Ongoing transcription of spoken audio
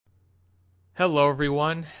Hello,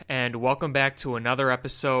 everyone, and welcome back to another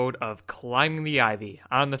episode of Climbing the Ivy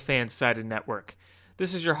on the Fansided Network.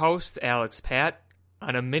 This is your host, Alex Pat,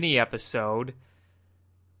 on a mini-episode.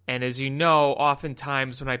 And as you know,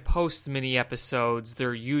 oftentimes when I post mini-episodes,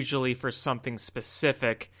 they're usually for something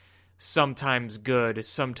specific, sometimes good,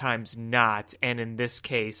 sometimes not, and in this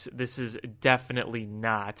case, this is definitely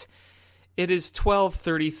not. It is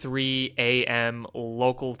 12:33 a.m.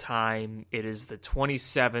 local time. It is the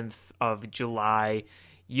 27th of July,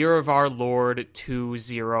 year of our Lord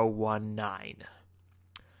 2019.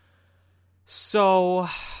 So,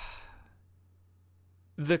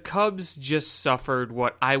 the Cubs just suffered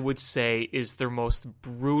what I would say is their most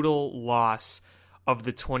brutal loss of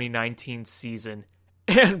the 2019 season.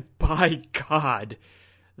 And by God,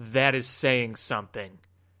 that is saying something.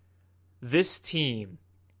 This team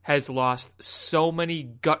has lost so many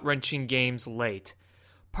gut-wrenching games late,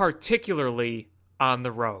 particularly on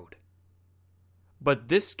the road. But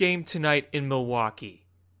this game tonight in Milwaukee,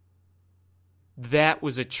 that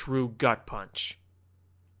was a true gut punch.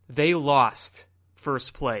 They lost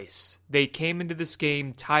first place. They came into this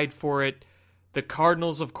game tied for it. The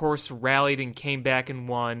Cardinals, of course, rallied and came back and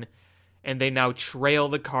won, and they now trail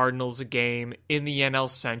the Cardinals a game in the NL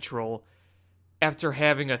Central after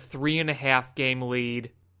having a 3.5 game lead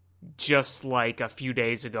just like a few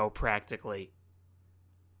days ago, practically.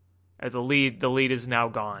 The lead is now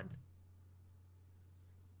gone.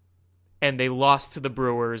 And they lost to the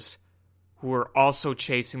Brewers, who are also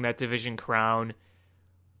chasing that division crown,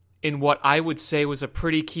 in what I would say was a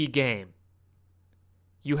pretty key game.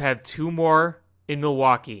 You have two more in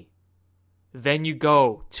Milwaukee. Then you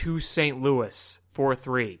go to St. Louis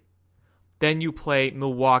 4-3. Then you play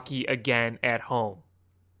Milwaukee again at home.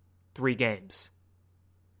 3 games.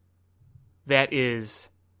 That is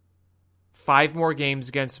 5 more games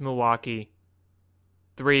against Milwaukee,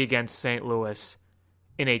 3 against St. Louis,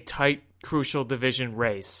 in a tight, crucial division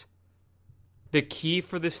race. The key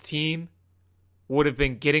for this team would have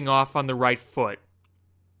been getting off on the right foot.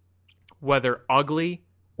 Whether ugly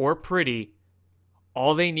or pretty,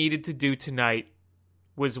 all they needed to do tonight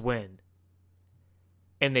was win.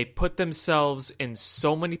 And they put themselves in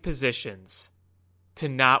so many positions to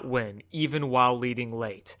not win, even while leading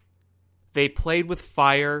late. They played with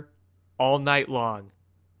fire all night long,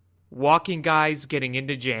 walking guys getting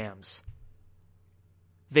into jams.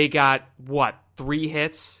 They got, 3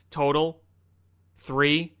 hits total?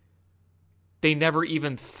 3? They never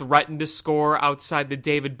even threatened to score outside the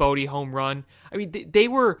David Bodie home run. I mean, they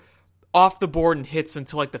were off the board in hits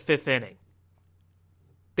until like the 5th inning.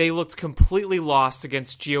 They looked completely lost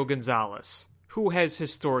against Gio Gonzalez, who has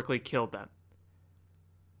historically killed them.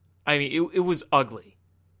 I mean, it was ugly.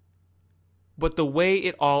 But the way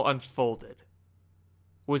it all unfolded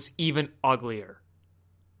was even uglier.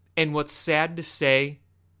 And what's sad to say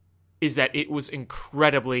is that it was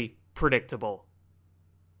incredibly predictable.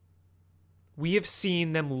 We have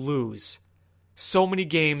seen them lose so many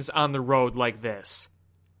games on the road like this.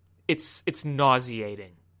 It's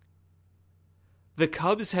nauseating. The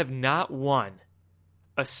Cubs have not won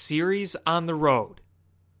a series on the road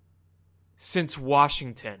since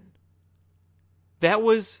Washington. That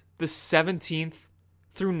was the 17th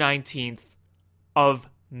through 19th of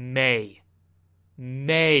May.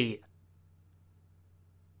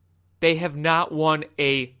 They have not won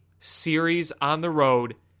a series on the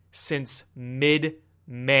road since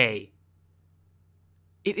mid-May.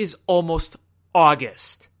 It is almost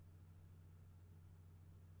August.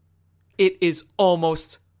 It is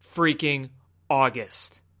almost freaking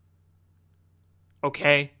August.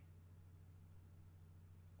 Okay?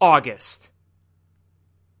 August.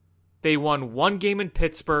 They won 1 game in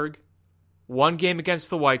Pittsburgh, 1 game against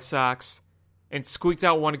the White Sox, and squeaked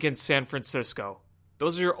out 1 against San Francisco.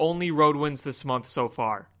 Those are your only road wins this month so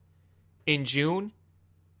far. In June,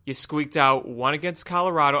 you squeaked out 1 against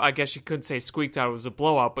Colorado. I guess you couldn't say squeaked out, it was a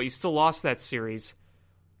blowout, but you still lost that series.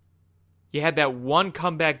 You had that 1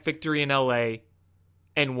 comeback victory in LA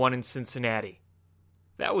and 1 in Cincinnati.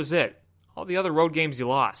 That was it. All the other road games you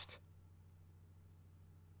lost.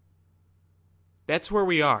 That's where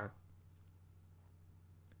we are.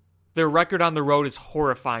 Their record on the road is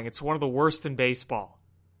horrifying. It's one of the worst in baseball.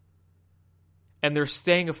 And they're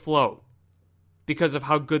staying afloat because of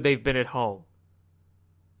how good they've been at home.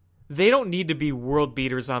 They don't need to be world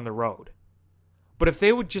beaters on the road. But if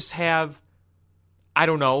they would just have,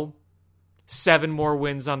 7 more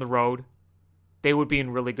wins on the road, they would be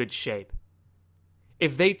in really good shape.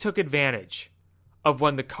 If they took advantage of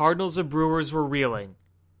when the Cardinals and Brewers were reeling,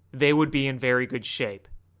 they would be in very good shape.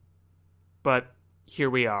 But here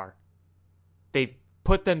we are. They've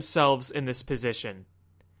put themselves in this position.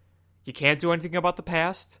 You can't do anything about the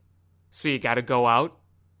past, so you got to go out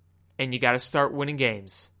and you got to start winning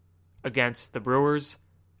games against the Brewers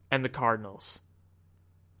and the Cardinals.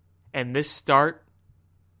 And this start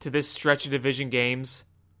to this stretch of division games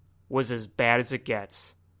was as bad as it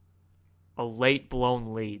gets. A late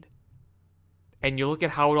blown lead. And you look at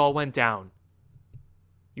how it all went down.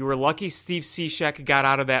 You were lucky Steve Cishek got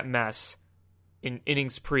out of that mess in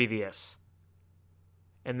innings previous.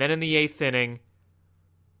 And then in the 8th inning,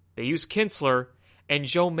 they used Kinsler, and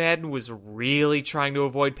Joe Maddon was really trying to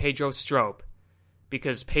avoid Pedro Strop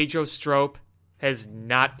because Pedro Strop has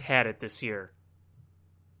not had it this year.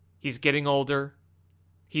 He's getting older.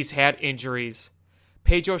 He's had injuries.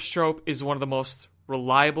 Pedro Strop is one of the most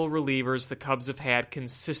reliable relievers the Cubs have had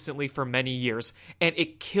consistently for many years, and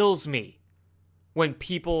it kills me when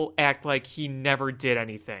people act like he never did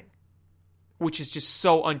anything, which is just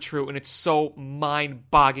so untrue, and it's so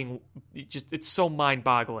mind-boggling. It's so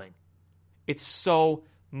mind-boggling. It's so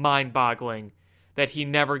mind-boggling that he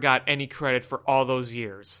never got any credit for all those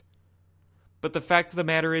years. But the fact of the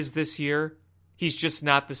matter is, this year, he's just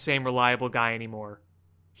not the same reliable guy anymore.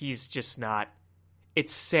 He's just not.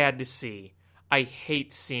 It's sad to see. I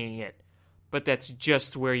hate seeing it, but that's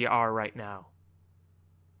just where you are right now.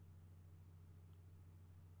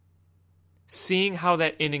 Seeing how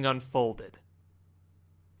that inning unfolded,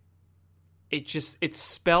 it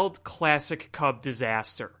spelled classic Cub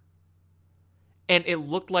disaster. And it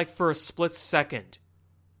looked like for a split second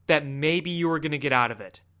that maybe you were going to get out of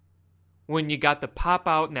it when you got the pop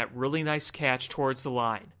out and that really nice catch towards the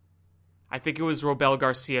line. I think it was Robel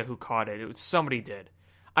Garcia who caught it. It was somebody did.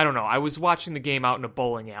 I don't know. I was watching the game out in a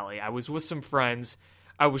bowling alley. I was with some friends.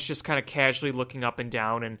 I was just kind of casually looking up and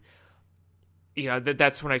down, and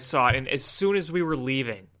that's when I saw it. And as soon as we were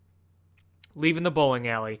leaving the bowling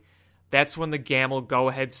alley, that's when the Gamble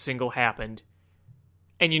go-ahead single happened,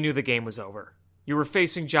 and you knew the game was over. You were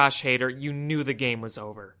facing Josh Hader. You knew the game was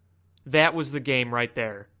over. That was the game right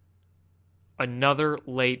there. Another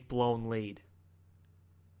late blown lead.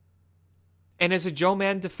 And as a Joe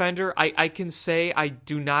Maddon defender, I can say I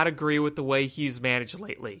do not agree with the way he's managed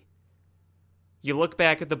lately. You look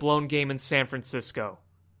back at the blown game in San Francisco.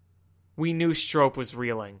 We knew Strop was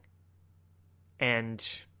reeling. And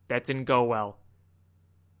that didn't go well.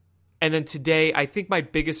 And then today, I think my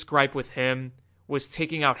biggest gripe with him was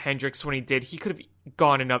taking out Hendricks when he did. He could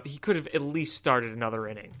have at least started another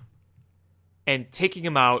inning. And taking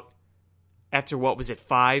him out after,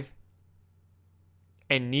 5?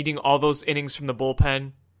 And needing all those innings from the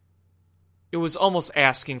bullpen, it was almost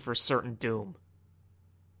asking for certain doom.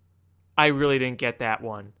 I really didn't get that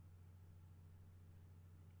one.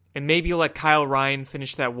 And maybe you'll let Kyle Ryan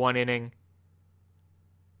finish that one inning.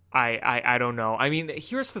 I don't know. I mean,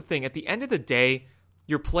 here's the thing. At the end of the day,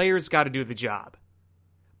 your players got to do the job.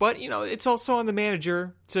 But, it's also on the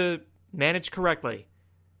manager to manage correctly.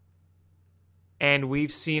 And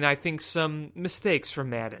we've seen, I think, some mistakes from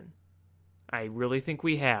Maddon. I really think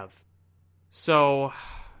we have. So,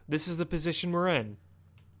 this is the position we're in.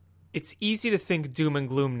 It's easy to think doom and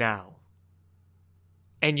gloom now.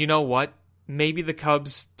 And you know what? Maybe the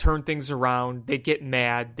Cubs turn things around, they get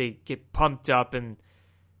mad, they get pumped up, and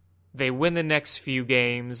they win the next few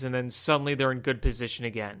games, and then suddenly they're in good position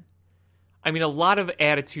again. I mean, a lot of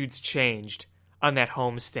attitudes changed on that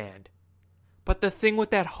homestand. But the thing with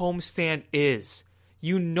that homestand is,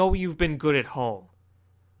 you've been good at home.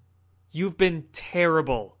 You've been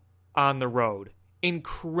terrible on the road.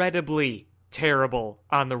 Incredibly terrible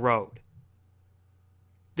on the road.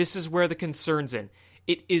 This is where the concern's in.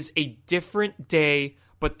 It is a different day,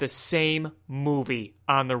 but the same movie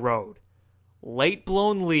on the road. Late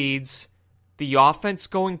blown leads, the offense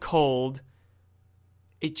going cold.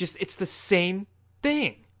 It's the same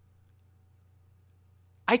thing.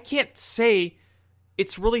 I can't say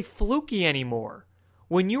it's really fluky anymore.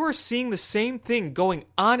 When you are seeing the same thing going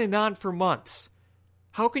on and on for months,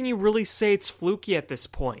 how can you really say it's fluky at this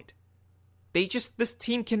point? This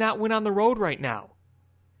team cannot win on the road right now.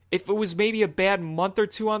 If it was maybe a bad month or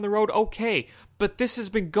two on the road, okay. But this has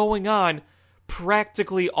been going on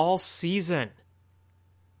practically all season.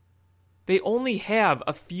 They only have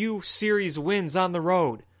a few series wins on the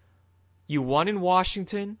road. You won in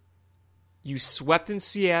Washington. You swept in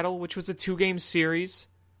Seattle, which was a 2-game series.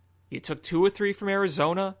 You took 2 or 3 from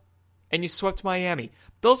Arizona. And you swept Miami.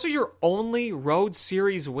 Those are your only road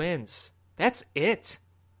series wins. That's it.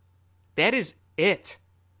 That is it.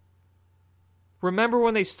 Remember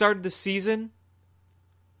when they started the season?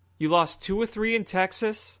 You lost 2 or 3 in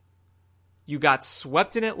Texas. You got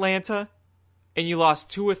swept in Atlanta. And you lost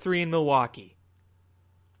 2 or 3 in Milwaukee.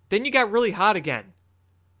 Then you got really hot again.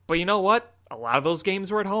 But you know what? A lot of those games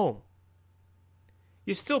were at home.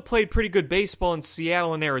 You still played pretty good baseball in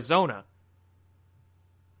Seattle and Arizona.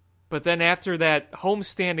 But then after that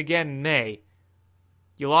homestand again in May,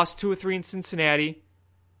 you lost 2 or 3 in Cincinnati.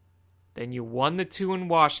 Then you won the 2 in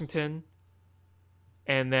Washington.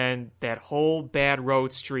 And then that whole bad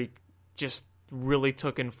road streak just really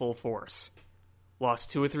took in full force.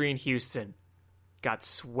 Lost 2 or 3 in Houston. Got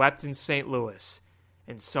swept in St. Louis.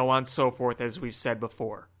 And so on and so forth, as we've said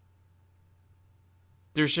before.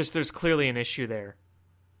 There's clearly an issue there.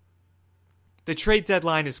 The trade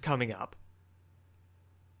deadline is coming up.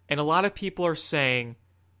 And a lot of people are saying,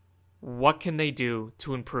 what can they do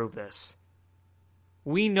to improve this?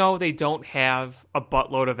 We know they don't have a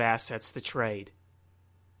buttload of assets to trade.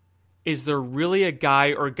 Is there really a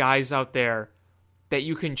guy or guys out there that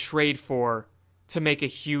you can trade for to make a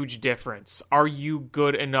huge difference? Are you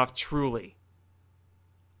good enough truly?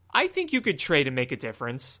 I think you could trade and make a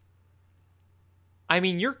difference. I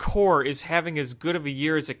mean, your core is having as good of a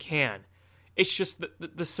year as it can. It's just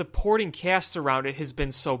that the supporting cast around it has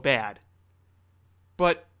been so bad.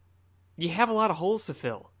 But you have a lot of holes to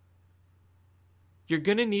fill. You're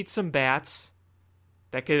going to need some bats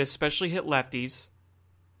that could especially hit lefties.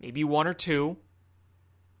 Maybe 1 or 2.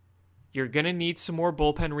 You're going to need some more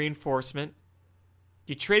bullpen reinforcement.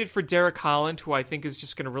 You traded for Derek Holland, who I think is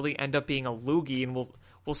just going to really end up being a loogie, and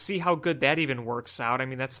we'll see how good that even works out. I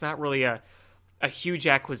mean, that's not really a huge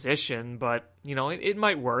acquisition, but, it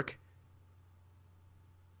might work.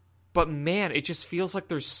 But man, it just feels like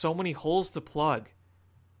there's so many holes to plug.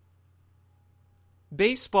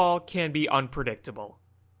 Baseball can be unpredictable.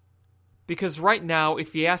 Because right now,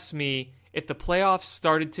 if you ask me, if the playoffs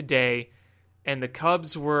started today and the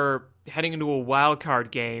Cubs were heading into a wild card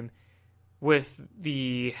game with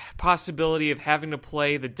the possibility of having to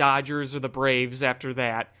play the Dodgers or the Braves after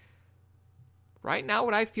that, right now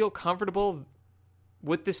would I feel comfortable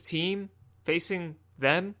with this team facing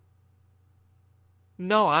them?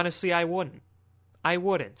 No, honestly, I wouldn't. I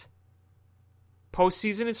wouldn't.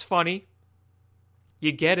 Postseason is funny.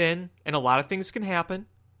 You get in, and a lot of things can happen.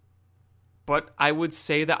 But I would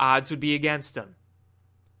say the odds would be against them.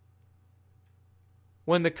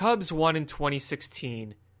 When the Cubs won in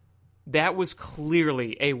 2016, that was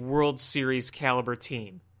clearly a World Series caliber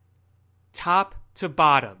team. Top to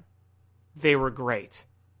bottom, they were great.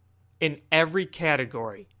 In every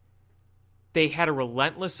category, they had a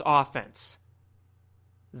relentless offense.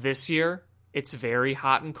 This year, it's very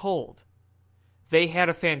hot and cold. They had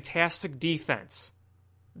a fantastic defense.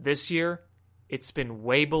 This year, it's been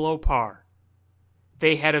way below par.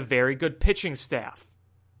 They had a very good pitching staff.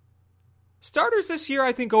 Starters this year,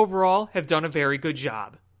 I think overall, have done a very good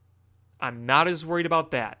job. I'm not as worried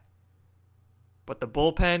about that. But the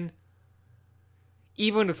bullpen,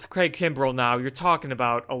 even with Craig Kimbrell now, you're talking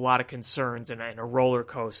about a lot of concerns and a roller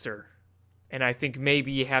coaster. And I think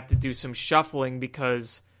maybe you have to do some shuffling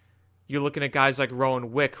because you're looking at guys like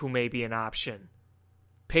Rowan Wick who may be an option.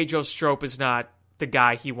 Pedro Strop is not the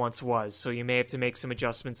guy he once was, so you may have to make some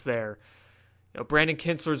adjustments there. Brandon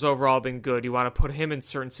Kinsler's overall been good. You want to put him in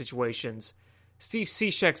certain situations. Steve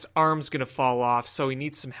Cishek's arm's going to fall off, so he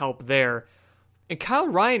needs some help there. And Kyle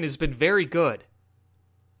Ryan has been very good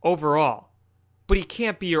overall. But he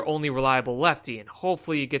can't be your only reliable lefty, and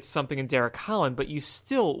hopefully you get something in Derek Holland, but you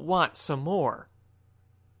still want some more.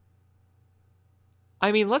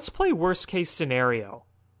 I mean, let's play worst case scenario.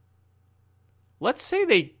 Let's say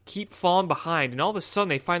they keep falling behind, and all of a sudden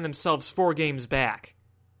they find themselves 4 games back.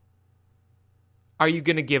 Are you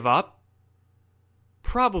going to give up?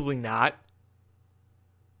 Probably not.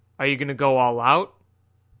 Are you going to go all out?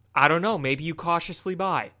 I don't know. Maybe you cautiously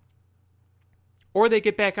buy. Or they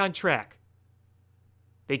get back on track.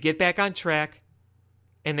 They get back on track,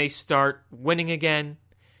 and they start winning again.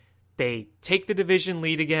 They take the division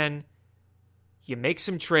lead again. You make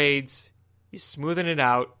some trades. You smoothen it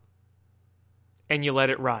out. And you let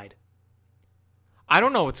it ride. I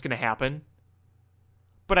don't know what's going to happen.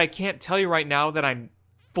 But I can't tell you right now that I'm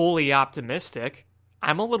fully optimistic.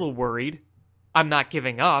 I'm a little worried. I'm not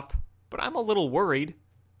giving up, but I'm a little worried.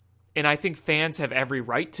 And I think fans have every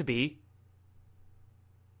right to be.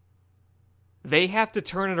 They have to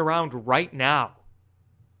turn it around right now.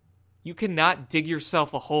 You cannot dig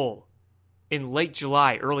yourself a hole in late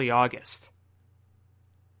July, early August.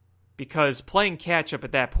 Because playing catch-up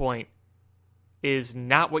at that point is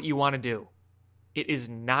not what you want to do. It is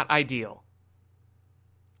not ideal.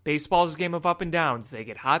 Baseball is a game of up and downs. They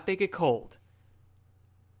get hot, they get cold.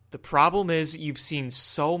 The problem is you've seen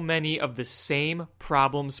so many of the same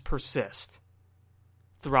problems persist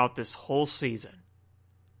throughout this whole season.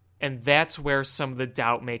 And that's where some of the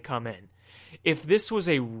doubt may come in. If this was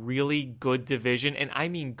a really good division, and I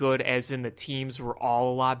mean good as in the teams were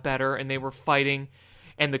all a lot better and they were fighting,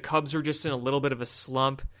 and the Cubs were just in a little bit of a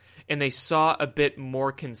slump, and they saw a bit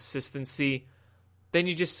more consistency, then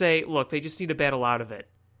you just say, look, they just need to battle out of it.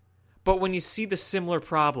 But when you see the similar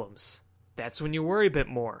problems, that's when you worry a bit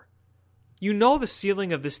more. You know the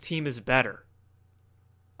ceiling of this team is better.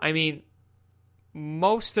 I mean,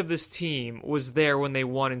 most of this team was there when they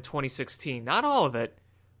won in 2016. Not all of it.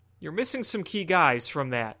 You're missing some key guys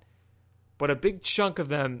from that. But a big chunk of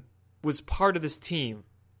them was part of this team,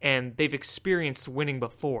 and they've experienced winning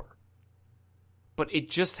before. But it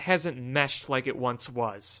just hasn't meshed like it once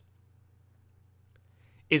was.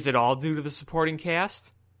 Is it all due to the supporting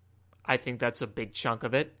cast? I think that's a big chunk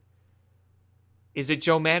of it. Is it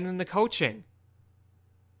Joe Madden and the coaching?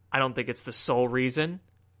 I don't think it's the sole reason.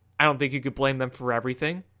 I don't think you could blame them for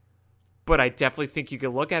everything. But I definitely think you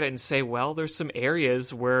could look at it and say, well, there's some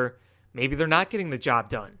areas where maybe they're not getting the job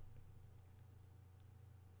done.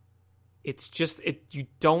 It's just, you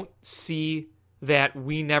don't see that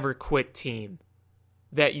we never quit team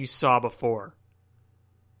that you saw before.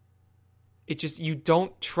 It just, you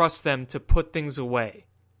don't trust them to put things away.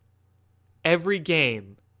 Every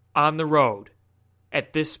game on the road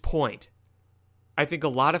at this point, I think a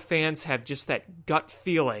lot of fans have just that gut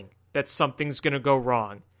feeling that something's going to go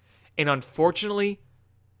wrong. And unfortunately,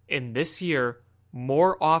 in this year,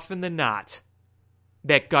 more often than not,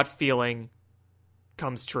 that gut feeling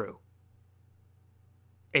comes true.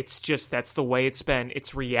 It's just, that's the way it's been.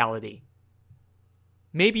 It's reality.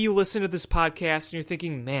 Maybe you listen to this podcast and you're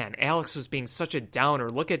thinking, man, Alex was being such a downer.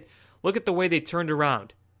 Look at the way they turned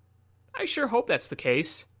around. I sure hope that's the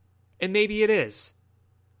case. And maybe it is.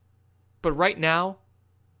 But right now,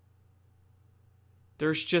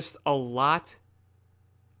 there's just a lot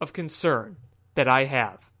of concern that I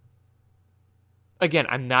have. Again,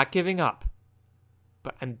 I'm not giving up,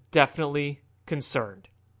 but I'm definitely concerned.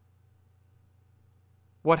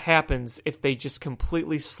 What happens if they just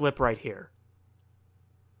completely slip right here?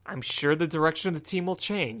 I'm sure the direction of the team will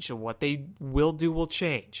change, and what they will do will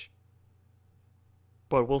change.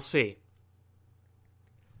 But we'll see.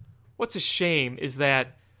 What's a shame is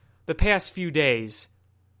that the past few days,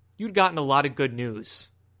 you'd gotten a lot of good news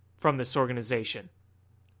from this organization.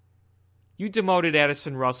 You demoted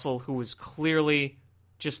Addison Russell, who was clearly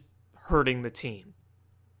just hurting the team.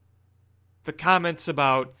 The comments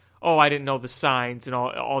about, oh, I didn't know the signs and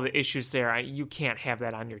all the issues there, you can't have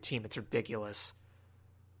that on your team. It's ridiculous.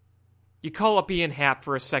 You call up Ian Happ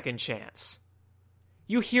for a second chance.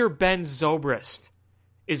 You hear Ben Zobrist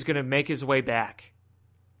is going to make his way back.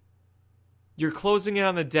 You're closing in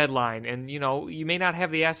on the deadline, and, you may not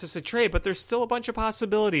have the assets to trade, but there's still a bunch of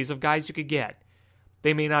possibilities of guys you could get.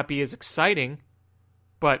 They may not be as exciting,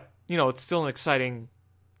 but, it's still an exciting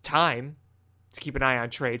time to keep an eye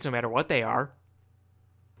on trades, no matter what they are.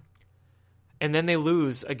 And then they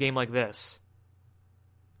lose a game like this.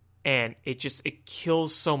 And it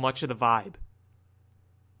kills so much of the vibe.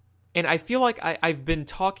 And I feel like I've been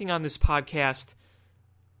talking on this podcast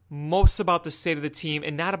most about the state of the team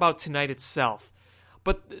and not about tonight itself.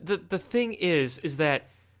 But the thing is that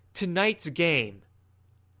tonight's game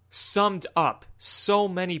summed up so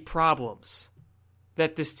many problems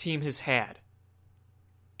that this team has had.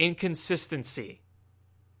 Inconsistency,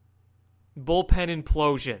 bullpen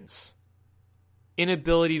implosions,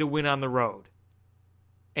 inability to win on the road,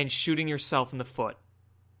 and shooting yourself in the foot.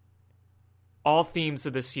 All themes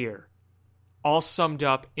of this year, all summed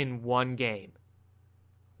up in one game.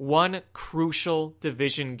 One crucial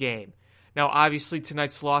division game. Now, obviously,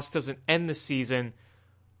 tonight's loss doesn't end the season,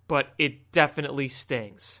 but it definitely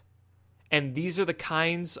stings. And these are the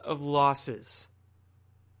kinds of losses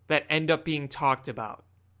that end up being talked about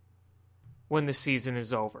when the season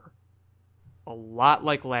is over. A lot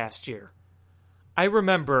like last year. I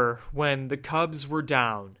remember when the Cubs were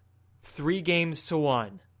down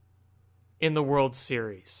 3-1 in the World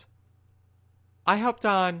Series. I hopped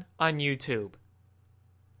on YouTube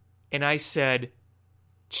and I said,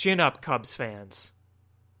 chin up, Cubs fans.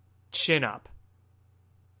 Chin up.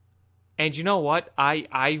 And you know what?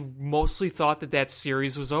 I mostly thought that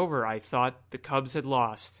series was over. I thought the Cubs had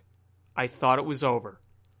lost. I thought it was over.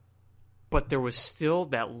 But there was still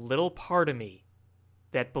that little part of me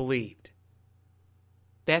that believed.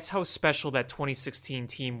 That's how special that 2016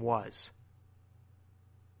 team was.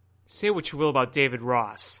 Say what you will about David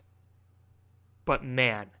Ross. But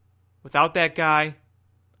man, without that guy,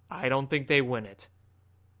 I don't think they win it.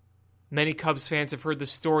 Many Cubs fans have heard the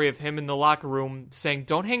story of him in the locker room saying,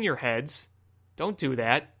 don't hang your heads. Don't do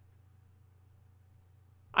that.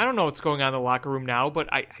 I don't know what's going on in the locker room now, but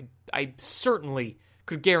I certainly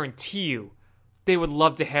could guarantee you they would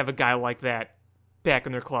love to have a guy like that back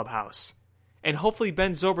in their clubhouse. And hopefully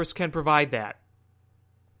Ben Zobrist can provide that.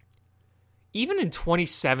 Even in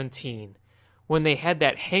 2017, when they had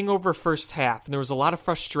that hangover first half and there was a lot of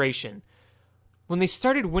frustration, when they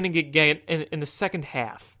started winning again in the second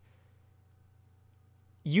half,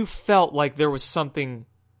 you felt like there was something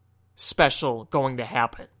special going to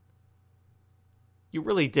happen. You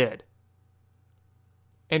really did.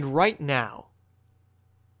 And right now,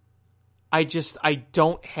 I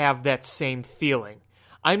don't have that same feeling.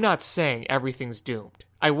 I'm not saying everything's doomed.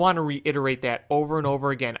 I want to reiterate that over and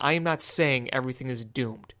over again. I am not saying everything is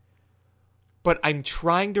doomed. But I'm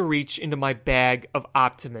trying to reach into my bag of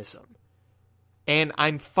optimism. And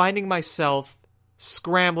I'm finding myself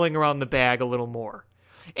scrambling around the bag a little more.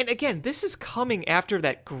 And again, this is coming after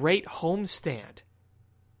that great homestand.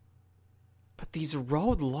 But these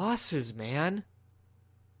road losses, man.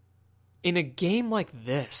 In a game like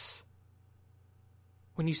this,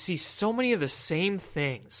 when you see so many of the same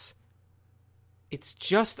things, it's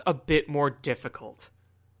just a bit more difficult.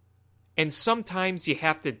 And sometimes you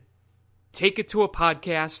have to take it to a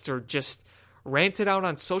podcast or just rant it out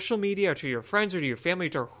on social media or to your friends or to your family or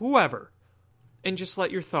to whoever and just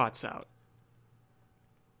let your thoughts out.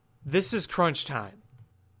 This is crunch time.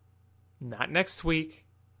 Not next week,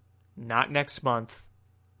 not next month,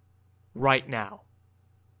 right now.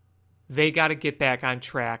 They got to get back on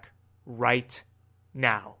track right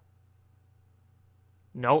now.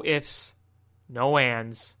 No ifs, no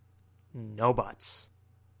ands, no buts.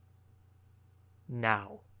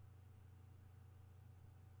 Now.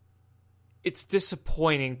 It's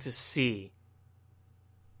disappointing to see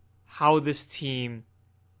how this team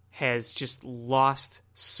has just lost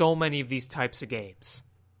so many of these types of games.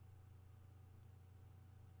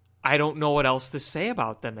 I don't know what else to say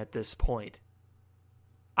about them at this point.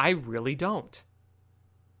 I really don't.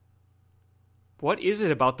 What is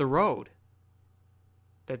it about the road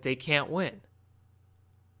that they can't win?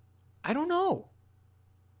 I don't know.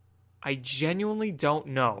 I genuinely don't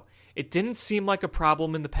know. It didn't seem like a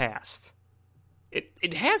problem in the past.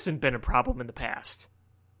 It hasn't been a problem in the past.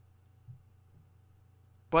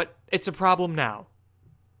 But it's a problem now.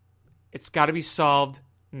 It's got to be solved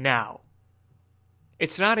now.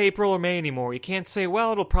 It's not April or May anymore. You can't say,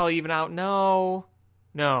 well, it'll probably even out. No.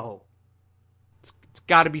 It's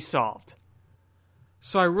got to be solved.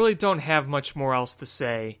 So I really don't have much more else to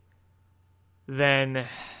say than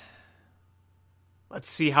let's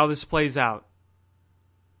see how this plays out.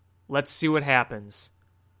 Let's see what happens.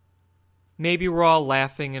 Maybe we're all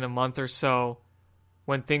laughing in a month or so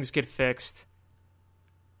when things get fixed.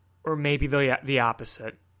 Or maybe the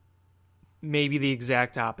opposite. Maybe the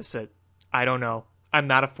exact opposite. I don't know. I'm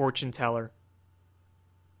not a fortune teller.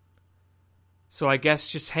 So I guess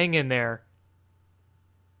just hang in there.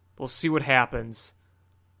 We'll see what happens.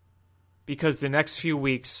 Because the next few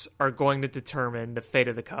weeks are going to determine the fate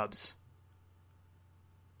of the Cubs.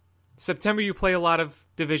 September you play a lot of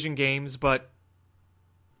division games, but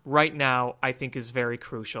right now I think is very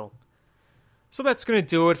crucial. So that's going to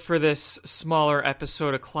do it for this smaller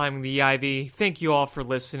episode of Climbing the Ivy. Thank you all for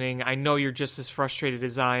listening. I know you're just as frustrated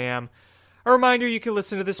as I am. A reminder, you can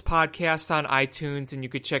listen to this podcast on iTunes, and you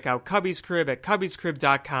could check out Cubby's Crib at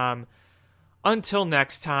cubby'scrib.com. Until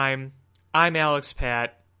next time, I'm Alex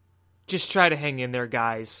Pat. Just try to hang in there,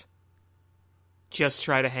 guys. Just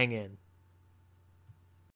try to hang in.